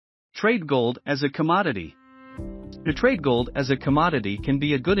Trade gold as a commodity. To trade gold as a commodity can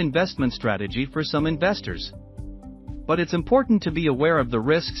be a good investment strategy for some investors. But it's important to be aware of the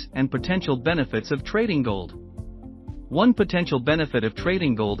risks and potential benefits of trading gold. One potential benefit of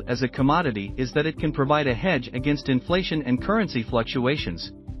trading gold as a commodity is that it can provide a hedge against inflation and currency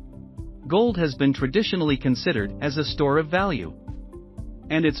fluctuations. Gold has been traditionally considered as a store of value.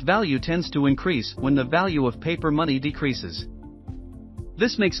 And its value tends to increase when the value of paper money decreases.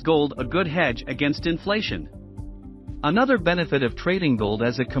 This makes gold a good hedge against inflation. Another benefit of trading gold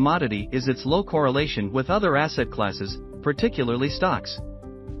as a commodity is its low correlation with other asset classes, particularly stocks.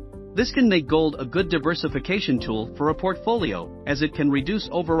 This can make gold a good diversification tool for a portfolio, as it can reduce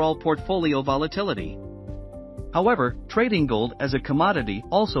overall portfolio volatility. However, trading gold as a commodity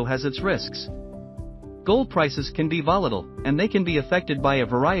also has its risks. Gold prices can be volatile, and they can be affected by a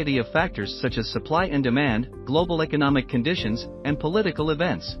variety of factors such as supply and demand, global economic conditions, and political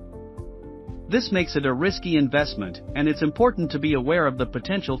events. This makes it a risky investment, and it's important to be aware of the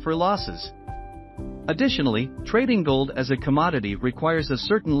potential for losses. Additionally, trading gold as a commodity requires a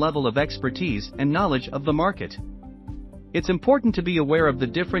certain level of expertise and knowledge of the market. It's important to be aware of the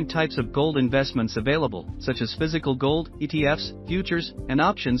different types of gold investments available, such as physical gold, ETFs, futures, and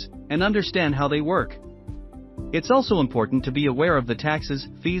options, and understand how they work. It's also important to be aware of the taxes,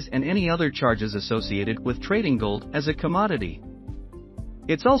 fees, and any other charges associated with trading gold as a commodity.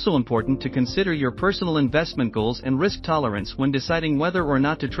 It's also important to consider your personal investment goals and risk tolerance when deciding whether or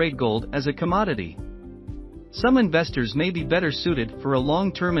not to trade gold as a commodity. Some investors may be better suited for a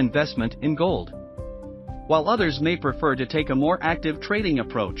long-term investment in gold, while others may prefer to take a more active trading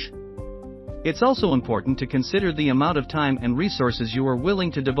approach. It's also important to consider the amount of time and resources you are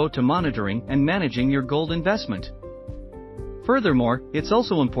willing to devote to monitoring and managing your gold investment. Furthermore, it's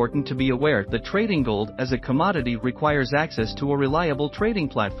also important to be aware that trading gold as a commodity requires access to a reliable trading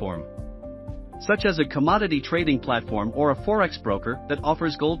platform, such as a commodity trading platform or a forex broker that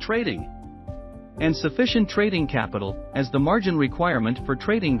offers gold trading, and sufficient trading capital, as the margin requirement for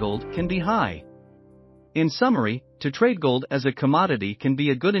trading gold can be high. In summary, to trade gold as a commodity can be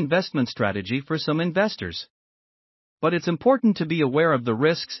a good investment strategy for some investors. But it's important to be aware of the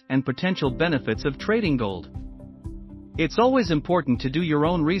risks and potential benefits of trading gold. It's always important to do your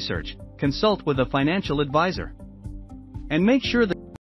own research, consult with a financial advisor, and make sure that